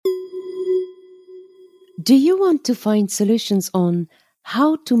Do you want to find solutions on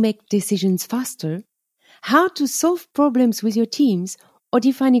how to make decisions faster, how to solve problems with your teams, or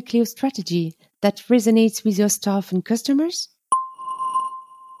define a clear strategy that resonates with your staff and customers?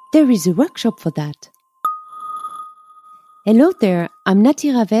 There is a workshop for that. Hello there, I'm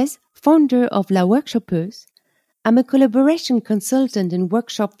Nati Ravez, founder of La Workshopeuse. I'm a collaboration consultant and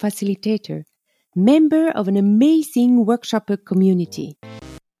workshop facilitator, member of an amazing workshopper community.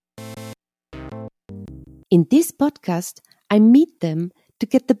 In this podcast, I meet them to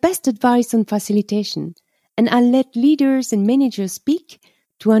get the best advice on facilitation, and I let leaders and managers speak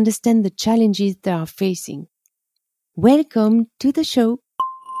to understand the challenges they are facing. Welcome to the show.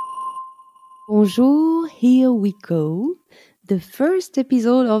 Bonjour, here we go. The first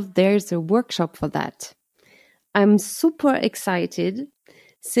episode of There's a Workshop for That. I'm super excited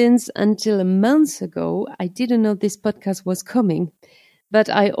since until a month ago, I didn't know this podcast was coming. But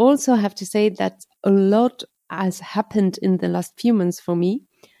I also have to say that a lot has happened in the last few months for me.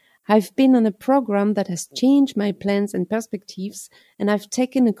 I've been on a program that has changed my plans and perspectives, and I've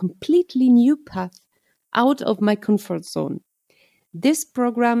taken a completely new path out of my comfort zone. This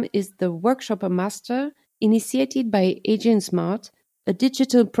program is the Workshopper Master, initiated by Agent Smart, a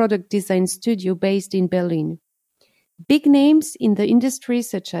digital product design studio based in Berlin. Big names in the industry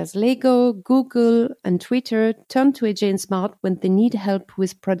such as Lego, Google, and Twitter turn to Agent Smart when they need help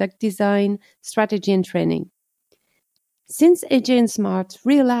with product design, strategy, and training. Since Agent Smart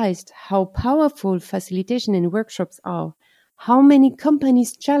realized how powerful facilitation and workshops are, how many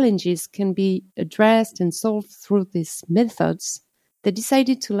companies' challenges can be addressed and solved through these methods, they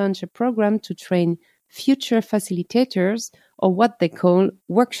decided to launch a program to train future facilitators, or what they call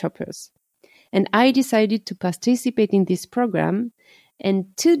workshoppers. And I decided to participate in this program. And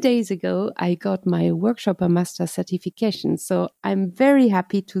 2 days ago, I got my Workshopper Master certification. So I'm very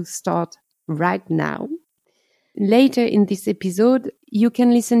happy to start right now. Later in this episode, you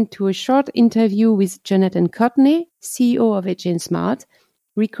can listen to a short interview with Jonathan Courtney, CEO of Agent Smart,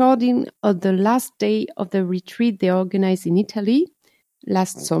 recording on the last day of the retreat they organized in Italy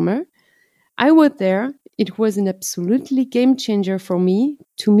last summer. I was there. It was an absolutely game changer for me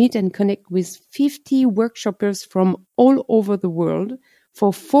to meet and connect with 50 workshoppers from all over the world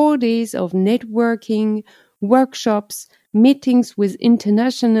for 4 days of networking, workshops, meetings with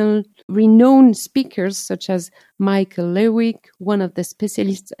international renowned speakers such as Michael Lewick, one of the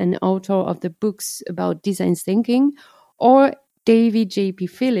specialists and author of the books about design thinking, or David J.P.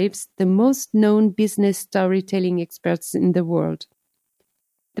 Phillips, the most known business storytelling experts in the world.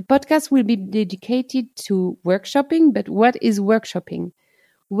 The podcast will be dedicated to workshopping, but what is workshopping?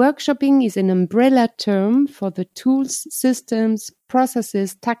 Workshopping is an umbrella term for the tools, systems,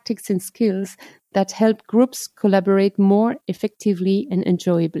 processes, tactics, and skills that help groups collaborate more effectively and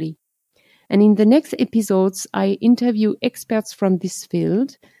enjoyably. And in the next episodes, I interview experts from this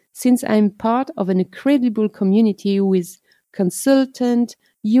field, since I'm part of an incredible community with consultant,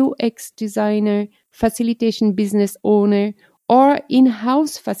 UX designer, facilitation business owner, or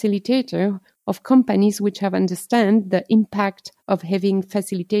in-house facilitator of companies which have understand the impact of having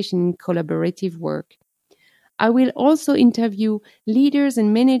facilitation in collaborative work. I will also interview leaders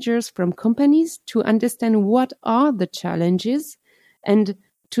and managers from companies to understand what are the challenges and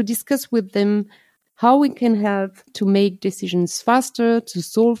to discuss with them how we can help to make decisions faster, to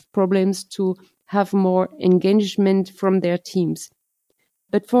solve problems, to have more engagement from their teams.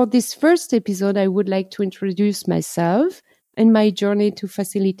 But for this first episode, I would like to introduce myself and my journey to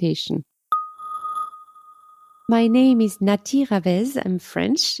facilitation. My name is Nati Ravez. I'm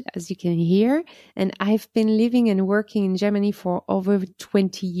French, as you can hear, and I've been living and working in Germany for over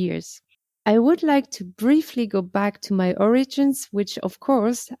 20 years. I would like to briefly go back to my origins, which of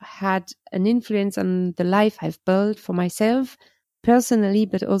course had an influence on the life I've built for myself, personally,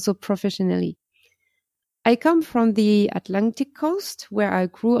 but also professionally. I come from the Atlantic coast, where I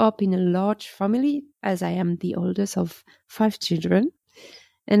grew up in a large family, as I am the oldest of 5 children.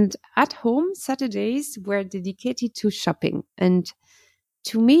 And at home, Saturdays were dedicated to shopping. And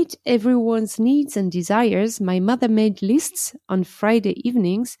to meet everyone's needs and desires, my mother made lists on Friday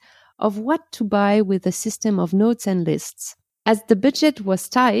evenings of what to buy with a system of notes and lists. As the budget was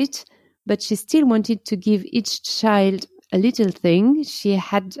tight, but she still wanted to give each child a little thing, she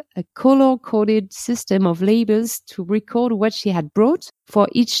had a color-coded system of labels to record what she had brought for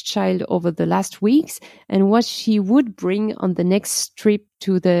each child over the last weeks and what she would bring on the next trip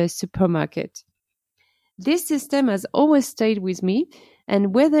to the supermarket. This system has always stayed with me,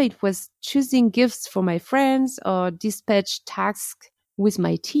 and whether it was choosing gifts for my friends or dispatch tasks with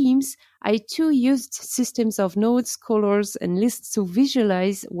my teams, I too used systems of notes, colors, and lists to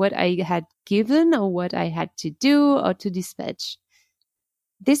visualize what I had given or what I had to do or to dispatch.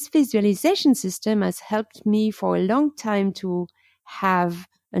 This visualization system has helped me for a long time to have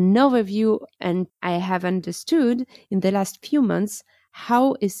an overview, and I have understood in the last few months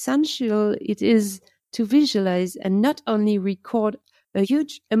how essential it is to visualize and not only record a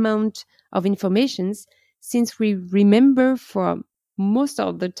huge amount of information, since we remember for most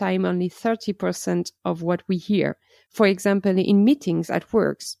of the time only 30% of what we hear, for example, in meetings at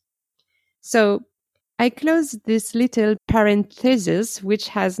works. So I close this little parenthesis, which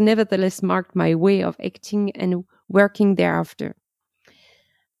has nevertheless marked my way of acting and working thereafter.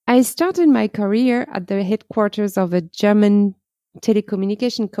 I started my career at the headquarters of a German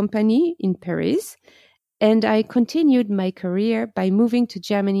telecommunication company in Paris, and I continued my career by moving to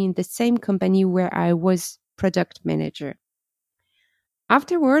Germany in the same company where I was product manager.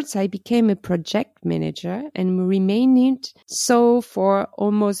 Afterwards, I became a project manager and remained so for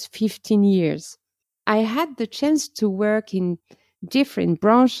almost 15 years. I had the chance to work in different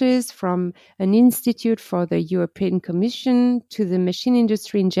branches, from an institute for the European Commission to the machine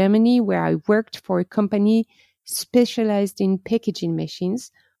industry in Germany, where I worked for a company specialized in packaging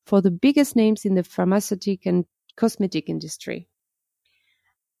machines for the biggest names in the pharmaceutical and cosmetic industry.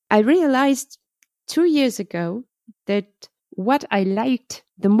 I realized 2 years ago that what I liked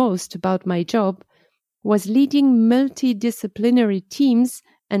the most about my job was leading multidisciplinary teams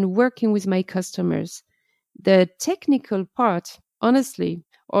and working with my customers. The technical part, honestly,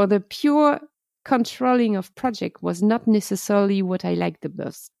 or the pure controlling of project was not necessarily what I liked the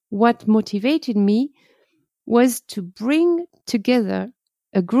most. What motivated me was to bring together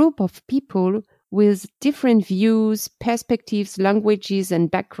a group of people with different views, perspectives, languages, and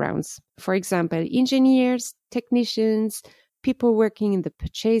backgrounds. For example, engineers, technicians, people working in the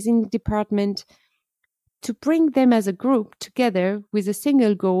purchasing department, to bring them as a group together with a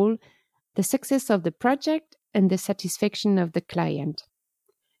single goal, the success of the project and the satisfaction of the client.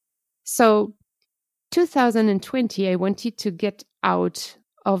 So 2020, I wanted to get out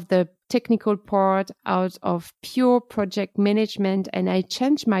of the technical part, out of pure project management, and I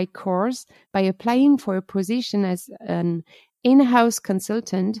changed my course by applying for a position as an in-house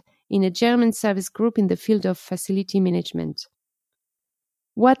consultant in a German service group in the field of facility management.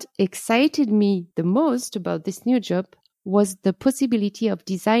 What excited me the most about this new job was the possibility of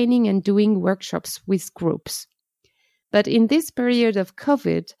designing and doing workshops with groups. But in this period of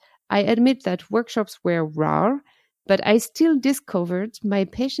COVID, I admit that workshops were rare, but I still discovered my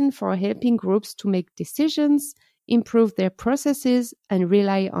passion for helping groups to make decisions, improve their processes, and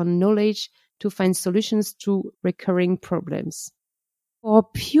rely on knowledge to find solutions to recurring problems. For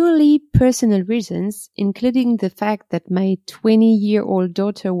purely personal reasons, including the fact that my 20-year-old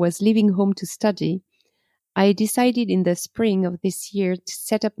daughter was leaving home to study, I decided in the spring of this year to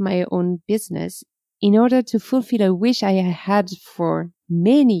set up my own business in order to fulfill a wish I had for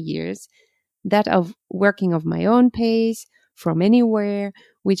many years, that of working of my own pace, from anywhere,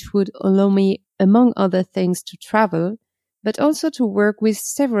 which would allow me, among other things, to travel, but also to work with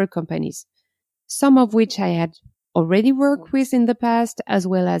several companies, some of which I had already worked with in the past, as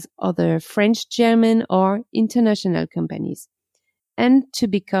well as other French, German, or international companies, and to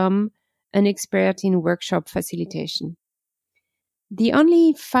become an expert in workshop facilitation. The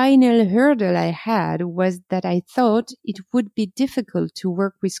only final hurdle I had was that I thought it would be difficult to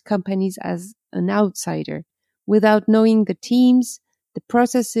work with companies as an outsider, without knowing the teams, the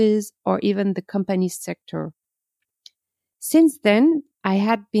processes, or even the company's sector. Since then, I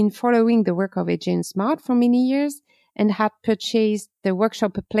had been following the work of AJ Smart for many years and had purchased the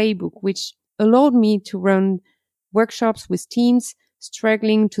workshop playbook, which allowed me to run workshops with teams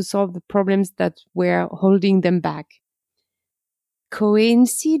struggling to solve the problems that were holding them back.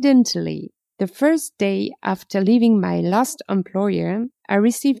 Coincidentally, the first day after leaving my last employer, I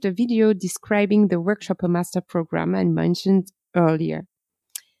received a video describing the Workshop Master program I mentioned earlier.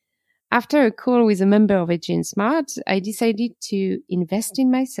 After a call with a member of AJ Smart, I decided to invest in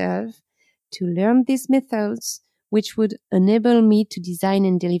myself, to learn these methods, which would enable me to design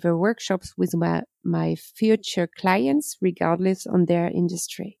and deliver workshops with my future clients, regardless on their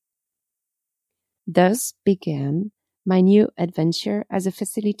industry. Thus began my new adventure as a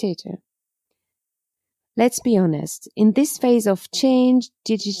facilitator. Let's be honest, in this phase of change,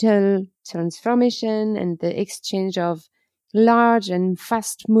 digital transformation, and the exchange of large and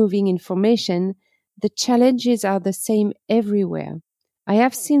fast-moving information, the challenges are the same everywhere. I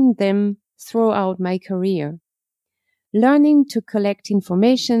have seen them throughout my career. Learning to collect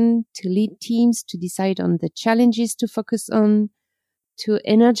information, to lead teams to decide on the challenges to focus on, to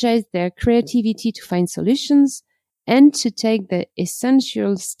energize their creativity to find solutions, and to take the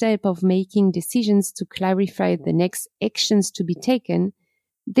essential step of making decisions to clarify the next actions to be taken,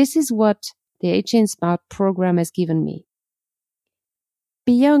 this is what the HN Smart program has given me.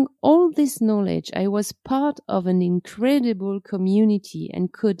 Beyond all this knowledge, I was part of an incredible community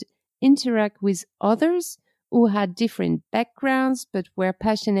and could interact with others who had different backgrounds but were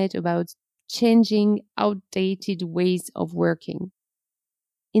passionate about changing outdated ways of working.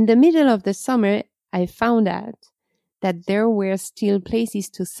 In the middle of the summer, I found out that there were still places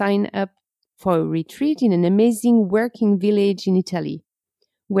to sign up for a retreat in an amazing working village in Italy,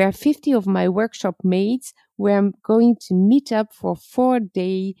 where 50 of my workshop mates were going to meet up for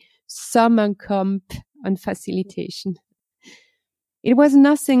 4-day summer camp on facilitation. It was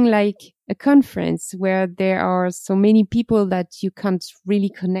nothing like a conference where there are so many people that you can't really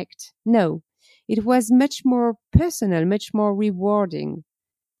connect. No, it was much more personal, much more rewarding.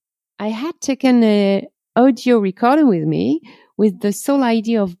 I had taken an audio recording with me with the sole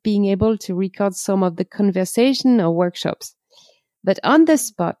idea of being able to record some of the conversation or workshops. But on the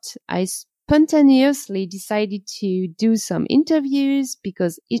spot, I spontaneously decided to do some interviews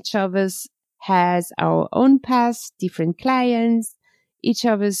because each of us has our own paths, different clients, each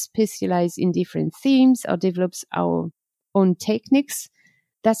of us specializes in different themes or develops our own techniques.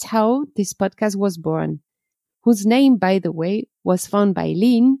 That's how this podcast was born, whose name, by the way, was found by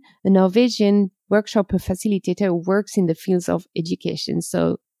Lynn, a Norwegian workshop facilitator who works in the fields of education.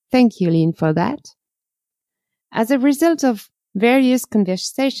 So thank you, Lynn, for that. As a result of various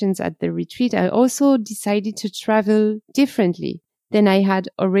conversations at the retreat, I also decided to travel differently than I had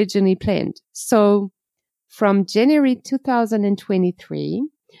originally planned. So from January 2023,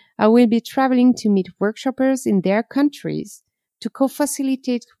 I will be traveling to meet workshoppers in their countries, to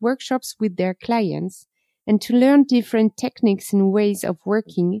co-facilitate workshops with their clients, and to learn different techniques and ways of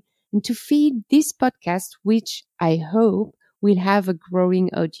working, and to feed this podcast, which I hope will have a growing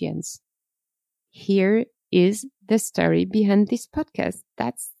audience. Here is the story behind this podcast.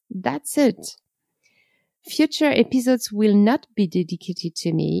 That's it. Future episodes will not be dedicated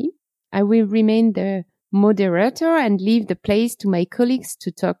to me. I will remain the moderator and leave the place to my colleagues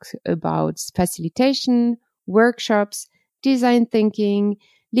to talk about facilitation, workshops, design thinking,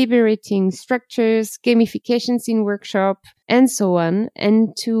 liberating structures, gamifications in workshop, and so on, and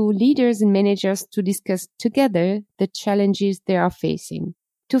to leaders and managers to discuss together the challenges they are facing.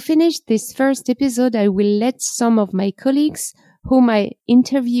 To finish this first episode, I will let some of my colleagues whom I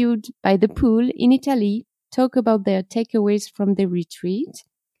interviewed by the pool in Italy talk about their takeaways from the retreat.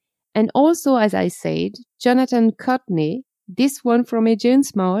 And also, as I said, Jonathan Courtney, this one from HN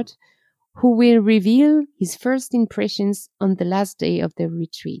Smart, who will reveal his first impressions on the last day of the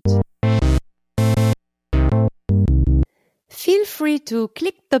retreat. Feel free to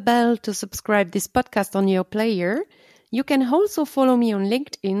click the bell to subscribe this podcast on your player. You can also follow me on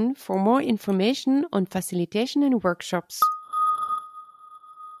LinkedIn for more information on facilitation and workshops.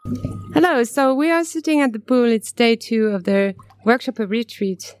 Hello, so we are sitting at the pool. It's day 2 of the Workshop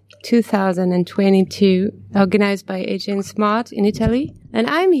Retreat 2022, organized by HN Smart in Italy. And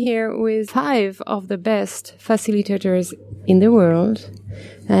I'm here with 5 of the best facilitators in the world.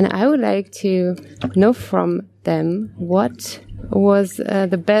 And I would like to know from them what was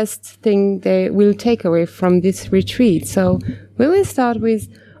the best thing they will take away from this retreat. So we will start with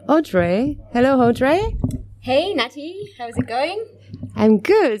Audrey. Hello, Audrey. Hey, Natty. How's it going? I'm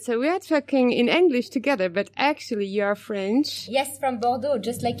good. So we are talking in English together, but actually you are French. Yes, from Bordeaux,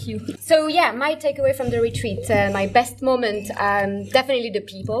 just like you. So yeah, my takeaway from the retreat, my best moment, definitely the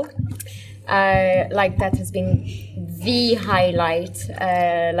people. Like that has been the highlight,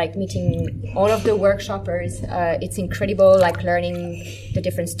 like meeting all of the workshoppers. It's incredible, like learning the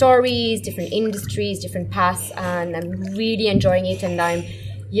different stories, different industries, different paths, and I'm really enjoying it. And I'm,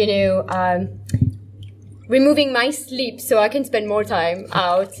 removing my sleep so I can spend more time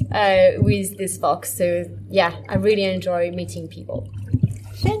out with this folks. So yeah, I really enjoy meeting people.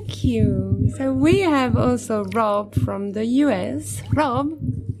 Thank you. So we have also Rob from the US. Rob,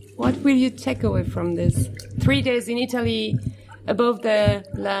 what will you take away from this 3 days in Italy, above the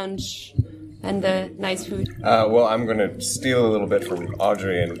lunch and the nice food? Well, I'm going to steal a little bit from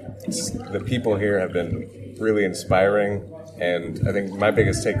Audrey, and the people here have been really inspiring. And I think my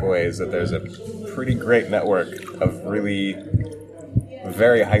biggest takeaway is that there's a pretty great network of really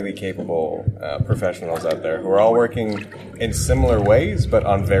very highly capable professionals out there who are all working in similar ways, but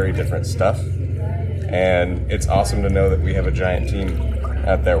on very different stuff. And it's awesome to know that we have a giant team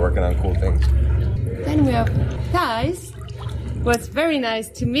out there working on cool things. Then we have Thijs. Well, it's very nice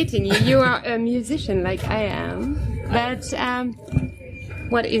to meeting you. You are a musician like I am. But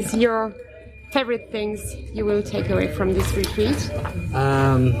what is your favorite things you will take away from this retreat?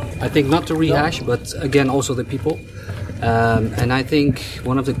 I think not to rehash, but again, also the people. And I think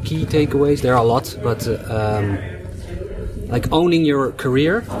one of the key takeaways, there are a lot, but like owning your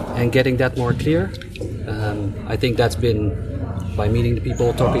career and getting that more clear. I think that's been by meeting the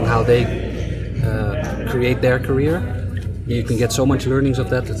people, talking how they create their career. You can get so much learnings of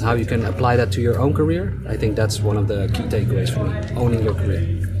that, and how you can apply that to your own career. I think that's one of the key takeaways for me, owning your career.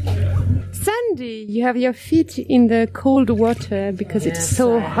 Sandy, you have your feet in the cold water because it's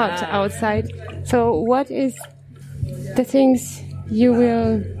so hot outside. So what is the things you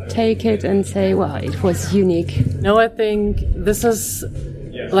will take it and say, wow, it was unique? No, I think this is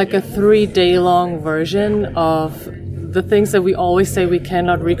like a 3-day-long version of the things that we always say we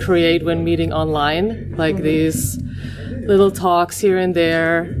cannot recreate when meeting online, like these little talks here and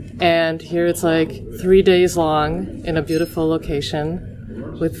there. And here it's like 3 days long in a beautiful location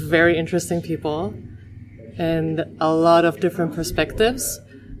with very interesting people and a lot of different perspectives,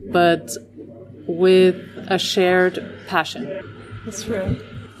 but with a shared passion. That's true.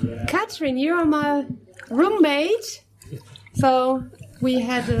 Catherine, you're my roommate, so we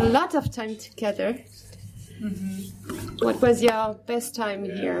had a lot of time together. Mm-hmm. What was your best time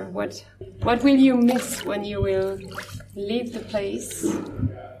here? What will you miss when you will leave the place?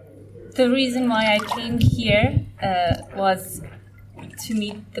 The reason why I came here was to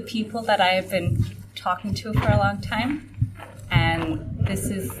meet the people that I have been talking to for a long time. And this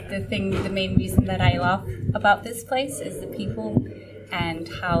is the main reason that I love about this place is the people and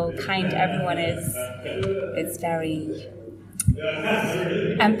how kind everyone is. It's very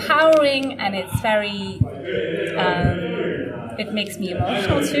empowering, and it's very, it makes me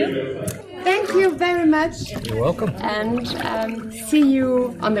emotional too. Thank you very much. You're welcome. And see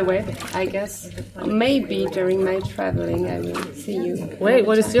you on the web, I guess. Maybe during my traveling I will see you. Wait,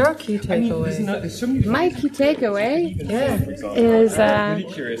 what is your key takeaway? My key takeaway is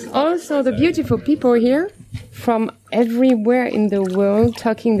also the beautiful people here from everywhere in the world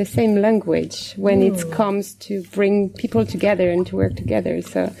talking the same language when it comes to bring people together and to work together.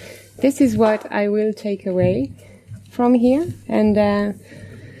 So this is what I will take away from here, and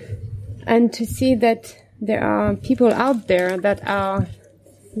to see that there are people out there that are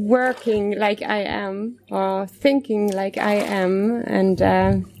working like I am or thinking like I am and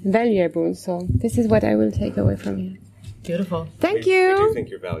valuable. So this is what I will take away from here. Beautiful. Thank you. I do think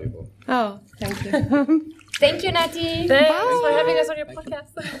you're valuable. Oh, thank you. Thank you, Natty. Thanks for having us on your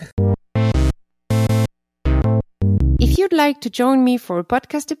podcast. If you'd like to join me for a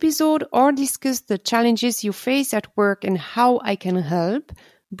podcast episode or discuss the challenges you face at work and how I can help,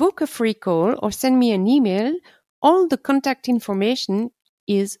 book a free call or send me an email. All the contact information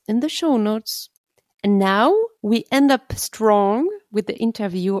is in the show notes. And now we end up strong with the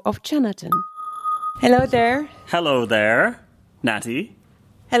interview of Jonathan. Hello there. Hello there, Natty.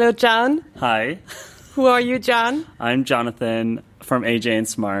 Hello, John. Hi. Who are you, John? I'm Jonathan from AJ and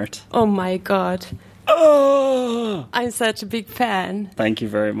Smart. Oh my God. Oh! I'm such a big fan. Thank you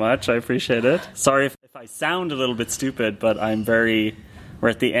very much. I appreciate it. Sorry if I sound a little bit stupid, but we're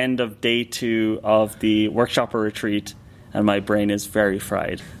at the end of day 2 of the Workshopper retreat, and my brain is very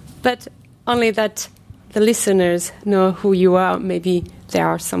fried. But only that the listeners know who you are. Maybe there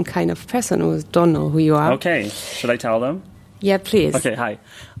are some kind of person who don't know who you are. Okay. Should I tell them? Yeah, please. Okay, hi.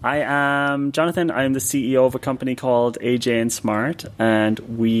 I am Jonathan. I'm the CEO of a company called AJ and Smart, and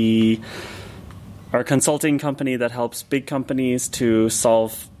we are a consulting company that helps big companies to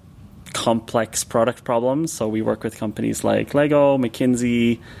solve complex product problems. So we work with companies like Lego,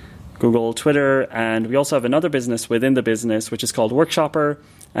 McKinsey, Google, Twitter, and we also have another business within the business which is called Workshopper.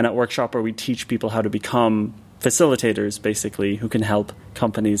 And at Workshopper we teach people how to become facilitators, basically, who can help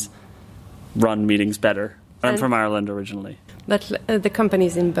companies run meetings better. I'm from Ireland originally. But the company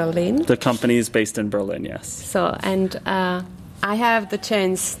is in Berlin. The company is based in Berlin, yes. So, and I have the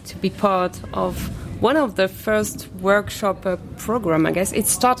chance to be part of one of the first Workshopper program, I guess. It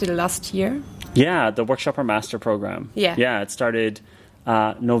started last year. Yeah, the Workshopper Master Program. Yeah. Yeah, it started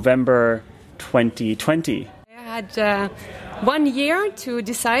November 2020. I had 1 year to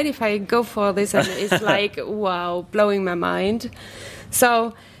decide if I go for this, and it's like, wow, blowing my mind.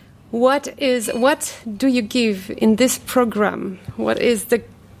 So what do you give in this program? What is the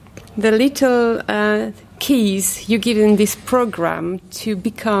little keys you give in this program to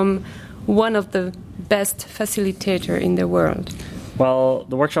become one of the best facilitator in the world? Well,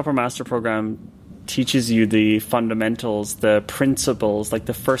 the Workshopper Master Program teaches you the fundamentals, the principles, like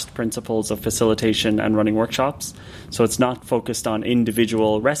the first principles of facilitation and running workshops. So it's not focused on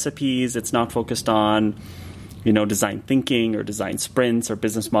individual recipes. It's not focused on design thinking or design sprints or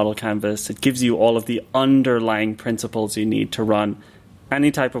business model canvas. It gives you all of the underlying principles you need to run any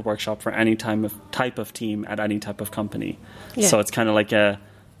type of workshop for any type of team at any type of company. Yeah. So it's kind of like a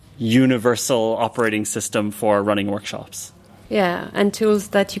universal operating system for running workshops. Yeah, and tools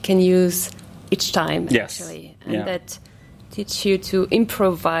that you can use each time, yes. actually. And that teach you to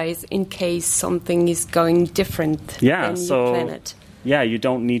improvise in case something is going different than you plan it. Yeah, you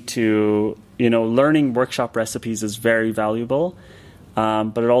don't need to, learning workshop recipes is very valuable.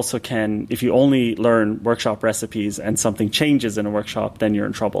 But it also can, if you only learn workshop recipes and something changes in a workshop, then you're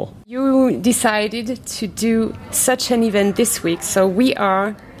in trouble. You decided to do such an event this week. So we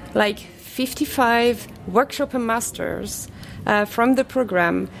are like 55 workshop masters from the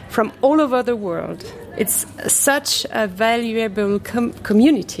program from all over the world. It's such a valuable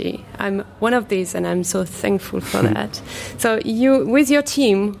community. I'm one of these, and I'm so thankful for that. So you, with your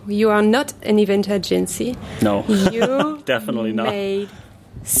team, you are not an event agency. No, you definitely not. Made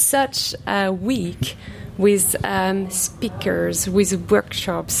such a week with speakers, with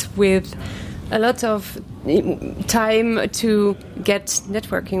workshops, with a lot of time to get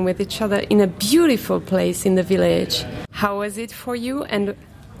networking with each other in a beautiful place in the village. How was it for you? And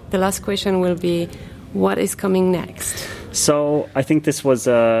the last question will be, what is coming next? So I think this was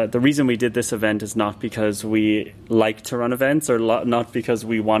the reason we did this event is not because we like to run events or not because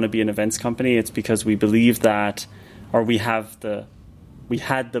we want to be an events company. It's because we believe that, or we had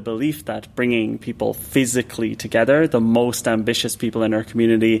the belief that bringing people physically together, the most ambitious people in our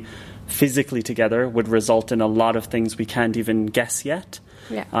community physically together, would result in a lot of things we can't even guess yet.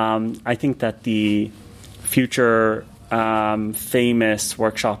 Yeah. I think that the future famous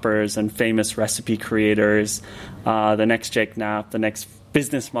workshoppers and famous recipe creators, the next Jake Knapp, the next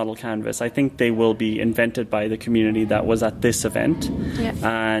business model canvas, I think they will be invented by the community that was at this event. Yeah.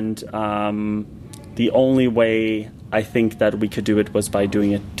 And the only way I think that we could do it was by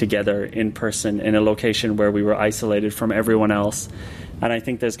doing it together in person in a location where we were isolated from everyone else. And I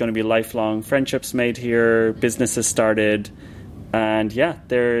think there's going to be lifelong friendships made here, businesses started. And yeah,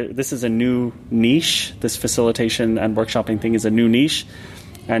 this is a new niche. This facilitation and workshopping thing is a new niche.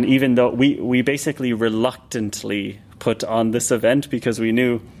 And even though we basically reluctantly put on this event because we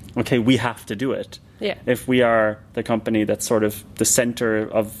knew, okay, we have to do it. Yeah. If we are the company that's sort of the center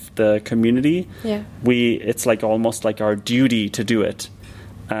of the community, it's like almost like our duty to do it.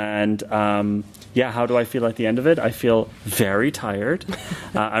 And how do I feel at the end of it? I feel very tired.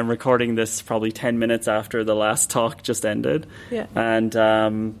 I'm recording this probably 10 minutes after the last talk just ended. Yeah. And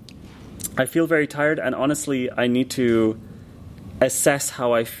I feel very tired. And honestly, I need to assess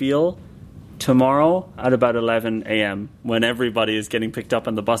how I feel tomorrow at about 11 a.m. when everybody is getting picked up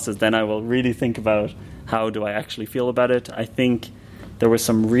on the buses. Then I will really think about how do I actually feel about it. I think there was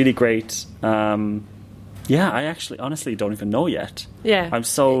some really great... I actually honestly don't even know yet. Yeah. I'm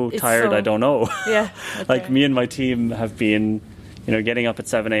so tired, I don't know. Yeah. Okay. Like me and my team have been, getting up at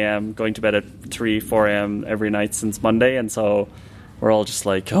 7 a.m., going to bed at 3, 4 a.m. every night since Monday. And so we're all just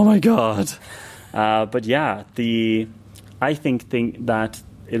like, oh my God. But yeah, I think that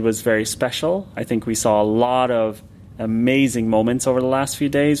it was very special. I think we saw a lot of amazing moments over the last few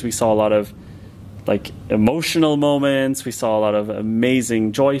days. We saw a lot of emotional moments. We saw a lot of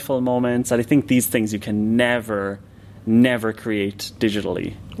amazing, joyful moments. And I think these things you can never create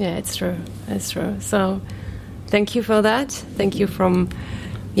digitally. Yeah, it's true. It's true. So thank you for that. Thank you for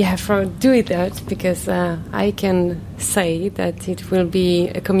doing that, because I can say that it will be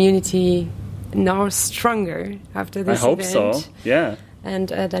a community now stronger after this event. I hope so, yeah. And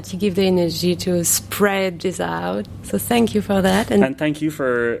that you give the energy to spread this out. So thank you for that. And thank you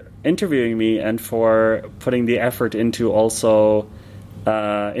for interviewing me and for putting the effort into also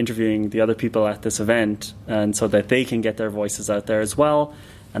interviewing the other people at this event, and so that they can get their voices out there as well.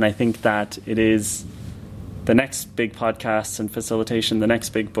 And I think that it is the next big podcasts and facilitation, the next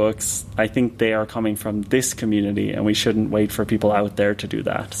big books, I think they are coming from this community, and we shouldn't wait for people out there to do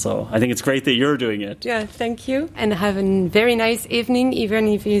that. So I think it's great that you're doing it. Yeah, thank you. And have a very nice evening, even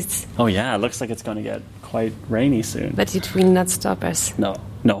if it's... Oh yeah, it looks like it's going to get quite rainy soon. But it will not stop us. No,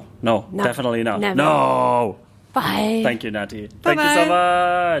 definitely not. Never. No! Bye. Thank you, Natty. Bye-bye. Thank you so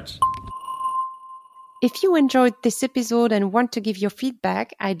much. If you enjoyed this episode and want to give your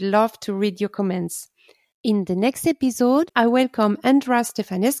feedback, I'd love to read your comments. In the next episode, I welcome Andra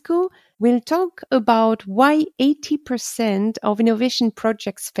Stefanescu. We'll talk about why 80% of innovation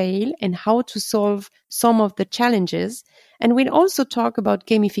projects fail and how to solve some of the challenges. And we'll also talk about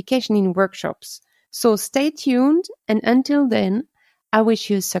gamification in workshops. So stay tuned. And until then, I wish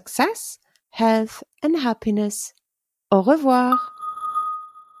you success, health, and happiness. Au revoir.